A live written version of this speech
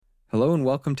Hello and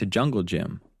welcome to Jungle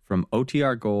Gym from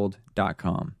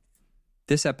OTRGold.com.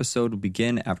 This episode will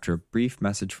begin after a brief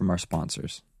message from our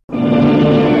sponsors.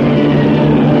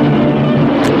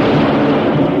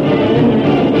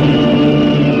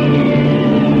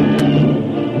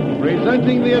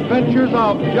 Presenting the adventures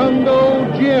of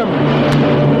Jungle Jim.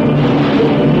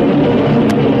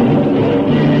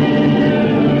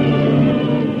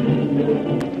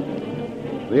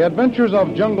 The adventures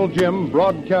of Jungle Jim,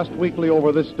 broadcast weekly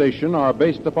over this station, are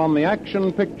based upon the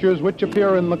action pictures which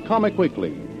appear in the Comic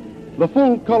Weekly, the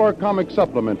full-color comic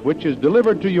supplement which is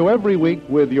delivered to you every week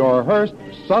with your Hearst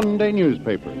Sunday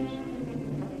newspapers.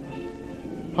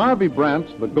 Harvey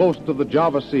Brant, the ghost of the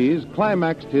Java Seas,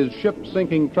 climaxed his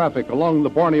ship-sinking traffic along the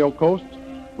Borneo coast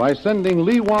by sending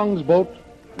Lee Wong's boat,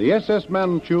 the SS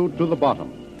Manchu, to the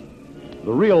bottom.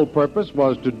 The real purpose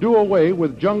was to do away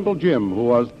with Jungle Jim, who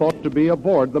was thought to be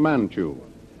aboard the Manchu.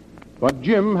 But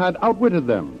Jim had outwitted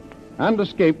them and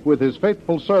escaped with his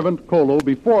faithful servant Kolo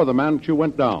before the Manchu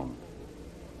went down.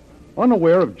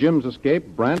 Unaware of Jim's escape,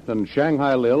 Brant and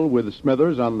Shanghai Lil, with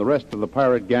Smithers and the rest of the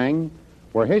pirate gang,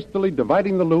 were hastily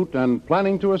dividing the loot and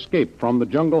planning to escape from the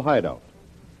jungle hideout.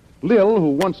 Lil,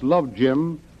 who once loved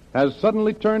Jim, has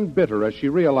suddenly turned bitter as she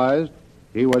realized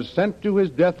he was sent to his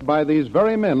death by these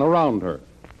very men around her.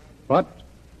 But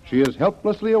she is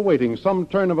helplessly awaiting some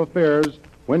turn of affairs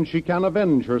when she can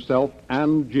avenge herself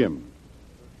and Jim.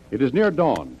 It is near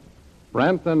dawn.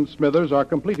 Brant and Smithers are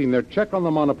completing their check on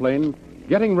the monoplane,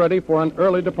 getting ready for an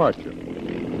early departure.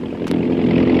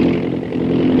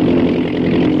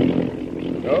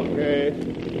 Okay,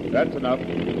 that's enough.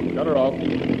 Shut her off.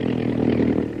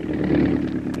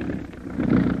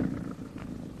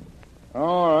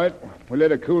 All right. We'll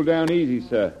let her cool down easy,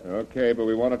 sir. Okay, but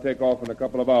we want to take off in a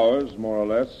couple of hours, more or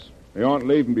less. We aren't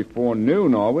leaving before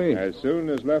noon, are we? As soon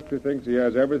as Lefty thinks he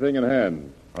has everything in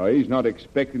hand. Oh, he's not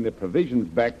expecting the provisions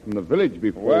back from the village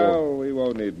before. Well, we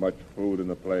won't need much food in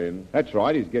the plane. That's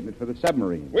right. He's getting it for the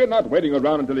submarine. We're not waiting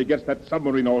around until he gets that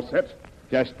submarine all set.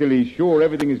 Just till he's sure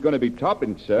everything is going to be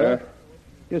topping, sir.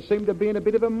 You seem to be in a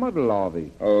bit of a muddle, Harvey.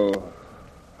 Oh,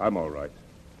 I'm all right.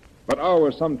 But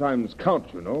hours sometimes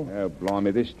count, you know. Oh, blimey,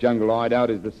 this jungle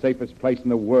hideout is the safest place in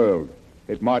the world.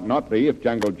 It might not be if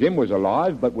Jungle Jim was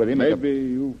alive, but with him... Maybe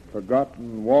you've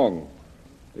forgotten Wong.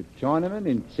 The Chinaman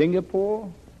in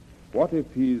Singapore? What if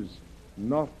he's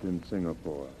not in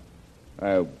Singapore?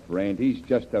 Oh, Brent, he's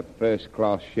just a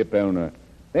first-class ship owner.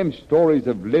 Them stories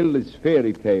of Lil is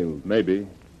fairy tales. Maybe.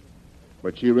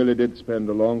 But she really did spend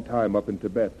a long time up in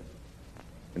Tibet.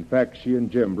 In fact, she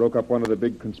and Jim broke up one of the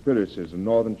big conspiracies in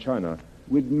northern China.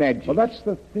 With magic. Well, that's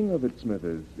the thing of it,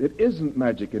 Smithers. It isn't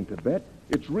magic in Tibet.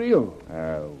 It's real.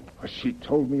 Oh. She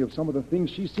told me of some of the things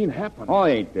she's seen happen.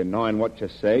 I ain't denying what you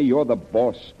say. You're the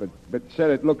boss. But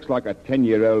sir, it looks like a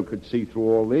 10-year-old could see through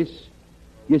all this.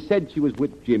 You said she was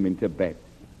with Jim in Tibet.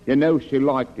 You know she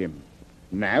liked him.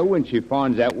 Now, when she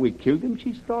finds out we killed him,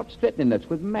 she starts threatening us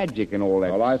with magic and all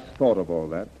that. Well, I've thought of all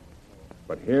that.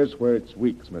 But here's where it's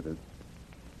weak, Smithers.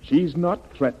 She's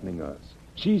not threatening us.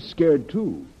 She's scared,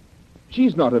 too.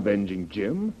 She's not avenging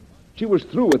Jim. She was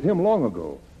through with him long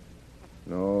ago.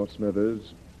 No,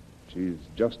 Smithers, she's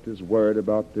just as worried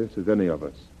about this as any of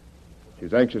us.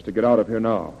 She's anxious to get out of here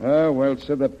now. Oh, well,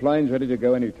 sir, the plane's ready to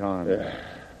go any time. Yeah.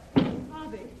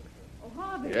 Harvey. Oh,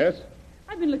 Harvey. Yes?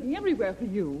 I've been looking everywhere for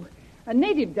you. A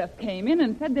native just came in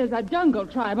and said there's a jungle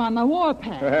tribe on the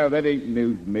warpath. Well, that ain't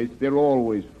news, miss. They're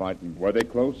always fighting. Were they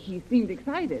close? He seemed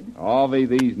excited. Harvey,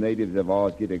 these natives of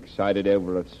ours get excited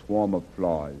over a swarm of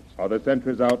flies. Are the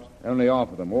sentries out? Only half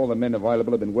of them. All the men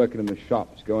available have been working in the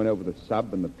shops, going over the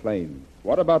sub and the plane.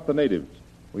 What about the natives?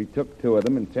 We took 2 of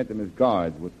them and sent them as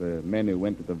guides with the men who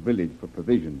went to the village for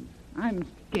provisions. I'm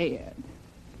scared.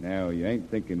 Now, you ain't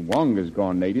thinking Wong has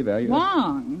gone native, are you?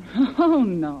 Wong? Oh,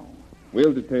 no.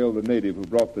 We'll detail the native who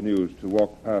brought the news to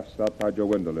walk past outside your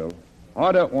window, Lil.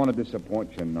 I don't want to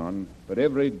disappoint you none, but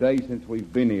every day since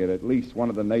we've been here, at least one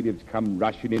of the natives come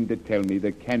rushing in to tell me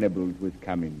the cannibals was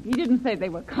coming. He didn't say they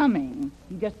were coming.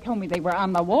 He just told me they were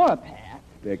on the warpath.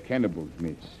 They're cannibals,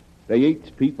 miss. They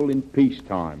eat people in peace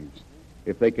times.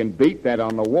 If they can beat that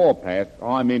on the warpath,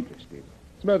 I'm interested.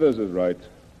 Smithers is right.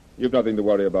 You've nothing to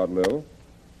worry about, Lil.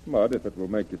 But if it will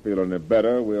make you feel any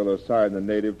better, we'll assign the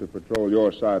native to patrol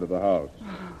your side of the house.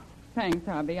 Thanks,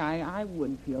 Harvey. I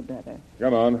would feel better.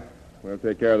 Come on. We'll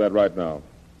take care of that right now.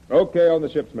 Okay, on the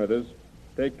ship, Smithers.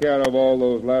 Take care of all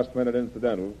those last-minute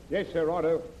incidentals. Yes, sir,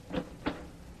 Otto.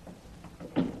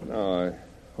 Now, I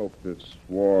hope this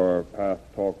warpath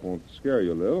talk won't scare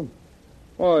you, Lil.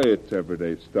 Why, it's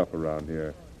everyday stuff around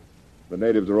here. The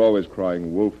natives are always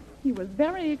crying wolf. He was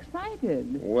very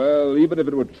excited. Well, even if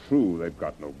it were true, they've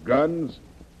got no guns.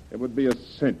 It would be a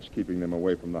cinch keeping them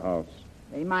away from the house.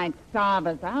 They might starve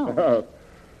us out.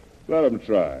 Let them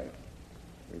try.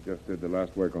 We just did the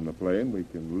last work on the plane. We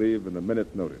can leave in a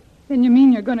minute's notice. Then you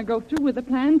mean you're going to go through with the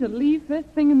plan to leave first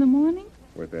thing in the morning?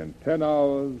 Within 10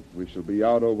 hours, we shall be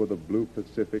out over the blue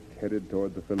Pacific, headed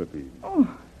toward the Philippines. Oh.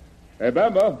 Hey,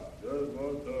 Bamba. Yes,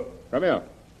 master. Come here.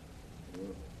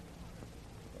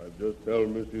 I just tell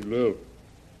Mrs. Lil.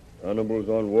 Hannibal's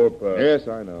on warpath. Yes,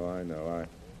 I know.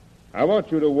 I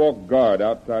want you to walk guard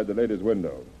outside the ladies'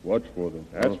 window. Watch for them.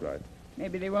 That's right.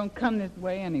 Maybe they won't come this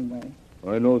way anyway.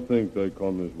 I don't think they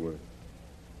come this way.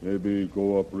 Maybe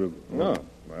go upriver. No.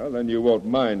 Well, then you won't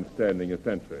mind standing a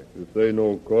sentry. If they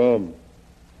no come,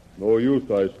 no use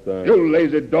I stand. You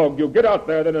lazy dog. You get out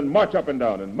there then and march up and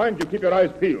down. And mind you keep your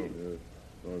eyes peeled. Yes,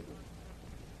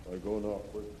 master. I go now,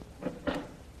 quick.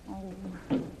 Oh,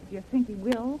 do you think he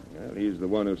will? Well, he's the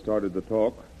one who started the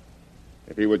talk.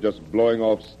 If he were just blowing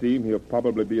off steam, he'll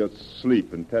probably be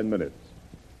asleep in 10 minutes.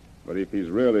 But if he's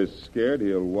really scared,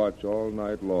 he'll watch all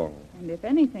night long. And if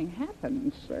anything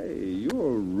happens... Say,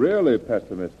 you're really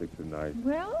pessimistic tonight.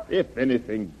 Well? If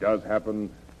anything does happen,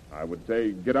 I would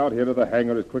say get out here to the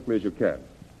hangar as quickly as you can.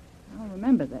 I'll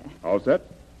remember that. All set?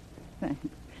 Thanks.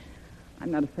 I'm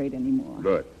not afraid anymore.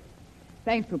 Good.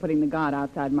 Thanks for putting the guard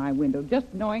outside my window. Just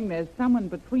knowing there's someone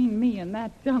between me and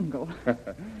that jungle.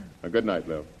 Good night,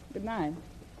 Lil. Good night.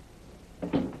 I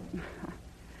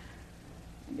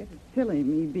guess it's silly,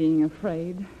 me being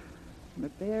afraid.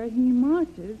 But there he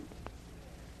marches.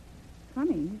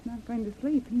 Funny, he's not going to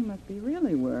sleep. He must be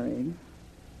really worried.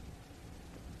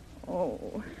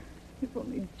 Oh, if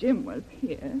only Jim was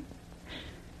here.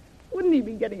 Wouldn't he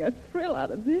be getting a thrill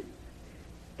out of this?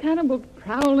 Cannibals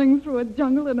prowling through a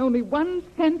jungle and only one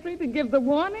sentry to give the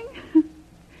warning?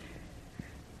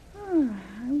 Oh,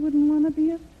 I wouldn't want to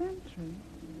be a sentry.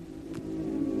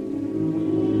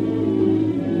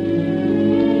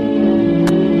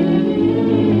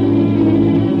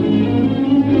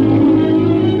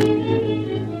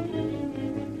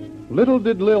 Little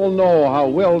did Lil know how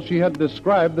well she had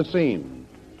described the scene.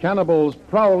 Cannibals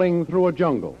prowling through a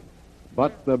jungle.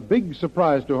 But the big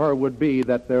surprise to her would be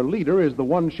that their leader is the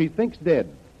one she thinks dead,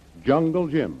 Jungle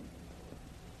Jim.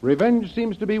 Revenge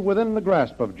seems to be within the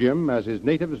grasp of Jim as his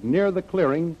natives near the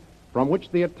clearing from which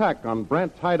the attack on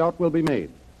Brant's hideout will be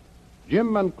made.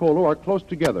 Jim and Kolo are close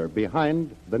together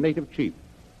behind the native chief.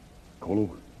 Kolo,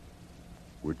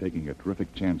 we're taking a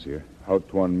terrific chance here. How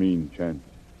Tuan mean, chance?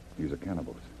 These are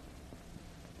cannibals.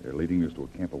 They're leading us to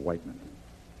a camp of white men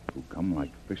who come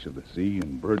like fish of the sea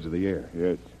and birds of the air.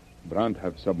 Yes. Brant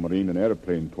have submarine and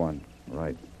airplane, Tuan.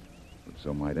 Right. But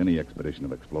so might any expedition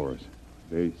of explorers.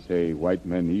 They say white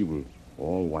men evil.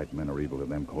 All white men are evil to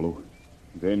them, Kolo.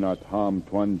 They not harm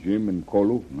Tuan Jim and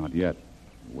Kolo? Not yet.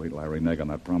 Wait till I renege on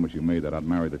that promise you made that I'd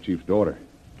marry the chief's daughter.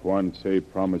 Tuan say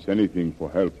promise anything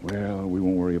for help. Well, we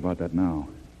won't worry about that now.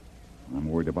 I'm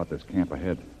worried about this camp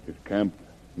ahead. If camp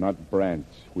not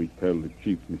Brant's, we tell the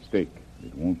chief mistake.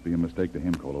 It won't be a mistake to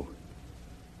him, Kolo.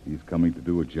 He's coming to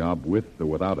do a job with or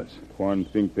without us. Tuan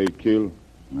think they kill?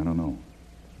 I don't know.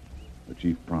 The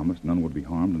chief promised none would be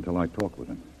harmed until I talked with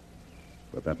him.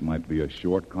 But that might be a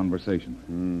short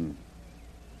conversation.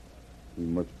 He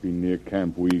must be near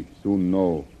camp. We soon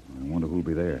know. I wonder who'll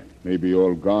be there. Maybe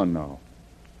all gone now.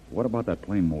 What about that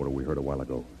plane motor we heard a while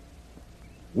ago?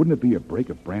 Wouldn't it be a break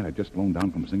if Brant had just flown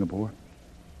down from Singapore?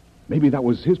 Maybe that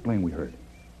was his plane we heard.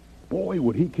 Boy,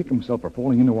 would he kick himself for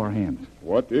falling into our hands.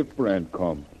 What if Brant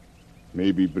come?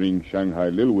 Maybe bring Shanghai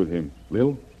Lil with him.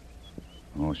 Lil?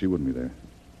 Oh, she wouldn't be there.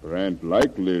 Brant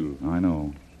like Lil. I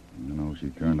know. She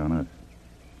turned on us.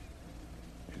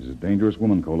 She's a dangerous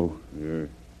woman, Kolo. Yeah.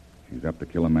 She's apt to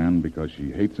kill a man because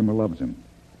she hates him or loves him,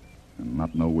 and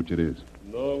not know which it is.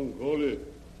 Nang Koli.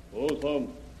 Osam.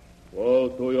 Wa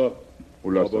Toya.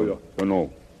 Ulasan. Tono.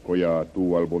 Koya tu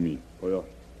albomi. Toya.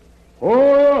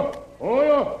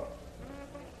 Hoya!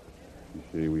 You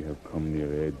say we have come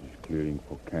near edge clearing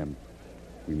for camp.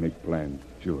 We make plans.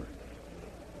 Sure.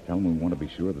 Tell him we want to be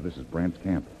sure that this is Brant's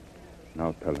camp.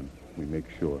 Now tell him. We make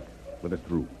sure. Let us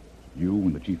through. You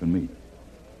and the chief and me.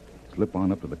 Slip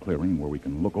on up to the clearing where we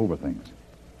can look over things.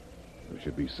 There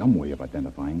should be some way of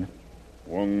identifying it.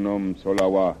 Wong nom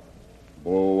solawa.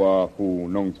 Boa fu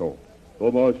nongso.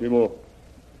 Toba Shimo.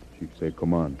 Chief say,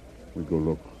 come on. We go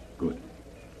look. Good.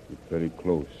 It's very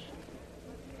close.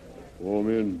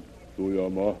 Omin.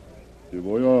 Tuyama.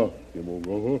 Timoya.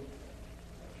 Timogoho.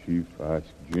 Chief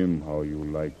asked Jim how you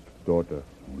like daughter.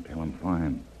 We'll tell him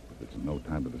fine. But it's no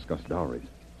time to discuss dowries.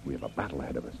 We have a battle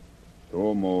ahead of us.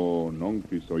 Tomo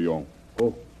nongpi soyong.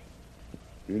 Oh.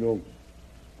 Inong.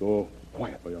 To.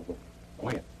 Quiet.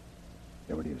 Quiet.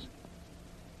 There it is.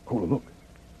 Kolo, look.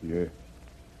 Yeah.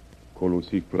 Kolo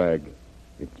see flag.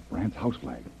 It's Brant's house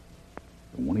flag.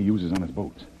 The one he uses on his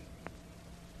boats.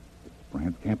 It's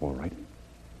Brant's camp, all right.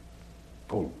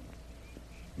 Cole,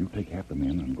 you take half the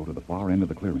men and go to the far end of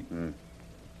the clearing.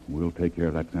 We'll take care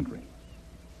of that sentry.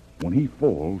 When he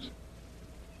falls,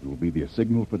 it will be the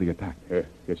signal for the attack. Yes,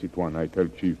 it one. I tell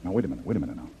Chief. Now, wait a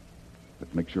minute now.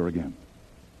 Let's make sure again.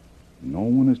 No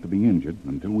one is to be injured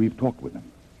until we've talked with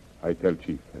them. I tell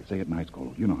Chief. Say it nice,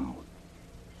 Cole. You know how.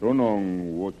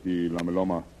 Sonong woti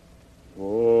lameloma.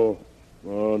 Oh,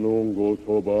 manung go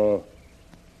soba.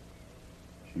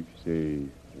 Chief say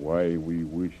why we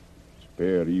wish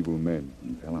spare evil men.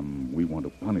 And tell them we want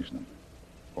to punish them.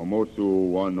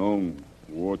 Komosu wanong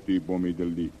woti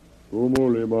bomideldi. Tumo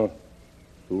lema.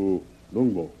 Tu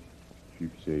nungbo. Chief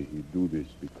say he do this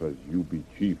because you be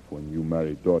chief when you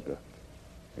marry daughter.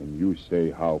 And you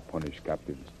say how punish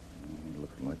captives.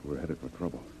 Looks like we're headed for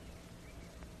trouble.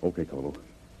 Okay, Colo.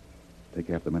 Take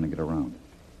half the men and get around.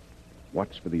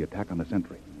 Watch for the attack on the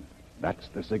sentry. That's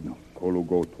the signal. Kolo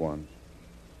go, Tuan.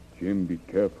 Jim, be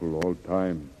careful all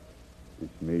time. This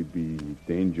may be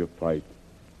danger fight.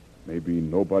 Maybe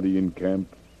nobody in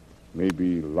camp.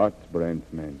 Maybe lots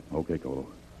Brand's men. Okay, Colo.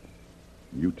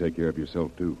 You take care of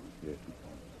yourself, too. Yes.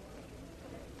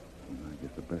 I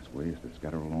guess the best way is to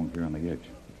scatter along here on the edge.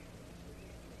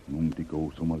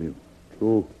 Numtiko Sumalil.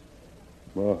 Tu.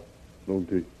 Ma.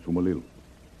 Nungti. Sumalil.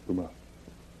 Tuma.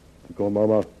 Tiko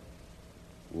mama.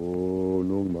 Oh,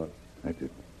 nungma. That's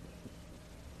it.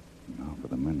 Now for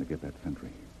the men to get that sentry.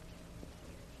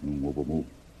 Nungwobomu.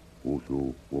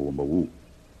 Osu Wombawu.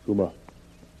 Suma.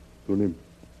 Tunim.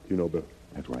 Tinobe.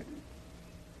 That's right.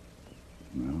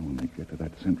 Now, when they get to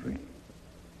that sentry,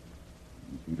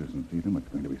 if he doesn't see them, it's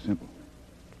going to be simple.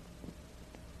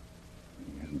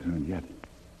 He hasn't turned yet.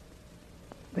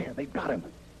 There, they've got him.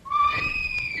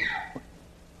 That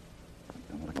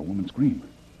sounded like a woman scream.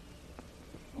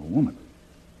 A woman.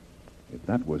 If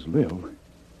that was Lil,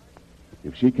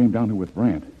 if she came down here with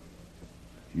Brant,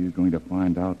 she's going to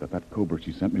find out that cobra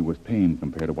she sent me was tame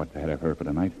compared to what's ahead of her for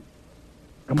tonight.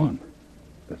 Come on.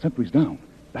 The sentry's down.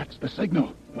 That's the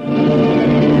signal.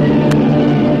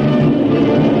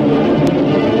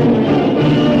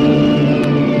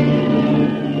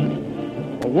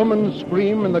 A woman's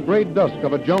scream in the gray dusk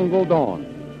of a jungle dawn.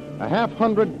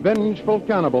 100 vengeful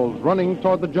cannibals running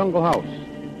toward the jungle house.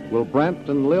 Will Brant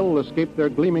and Lil escape their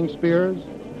gleaming spears?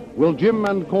 Will Jim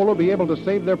and Kolo be able to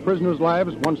save their prisoners'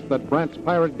 lives once that Brant's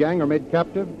pirate gang are made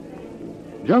captive?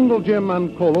 Jungle Jim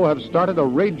and Kolo have started a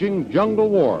raging jungle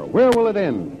war. Where will it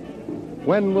end?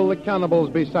 When will the cannibals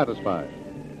be satisfied?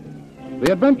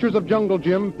 The Adventures of Jungle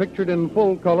Jim, pictured in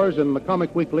full colors in the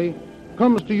Comic Weekly,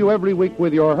 comes to you every week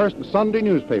with your Hearst Sunday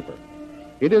newspaper.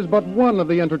 It is but one of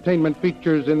the entertainment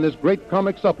features in this great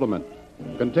comic supplement,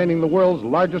 containing the world's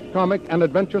largest comic and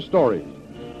adventure stories.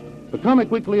 The Comic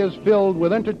Weekly is filled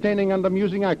with entertaining and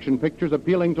amusing action pictures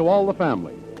appealing to all the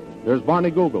family. There's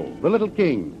Barney Google, The Little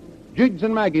King, Jiggs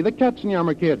and Maggie, the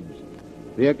Katzenjammer Kids,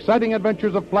 the exciting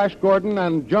adventures of Flash Gordon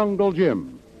and Jungle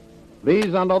Jim.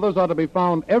 These and others are to be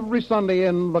found every Sunday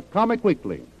in the Comic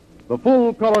Weekly, the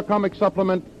full-color comic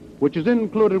supplement which is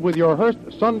included with your Hearst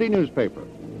Sunday newspaper.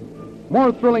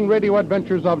 More thrilling radio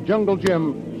adventures of Jungle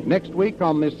Jim next week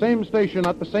on this same station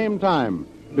at the same time.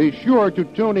 Be sure to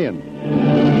tune in.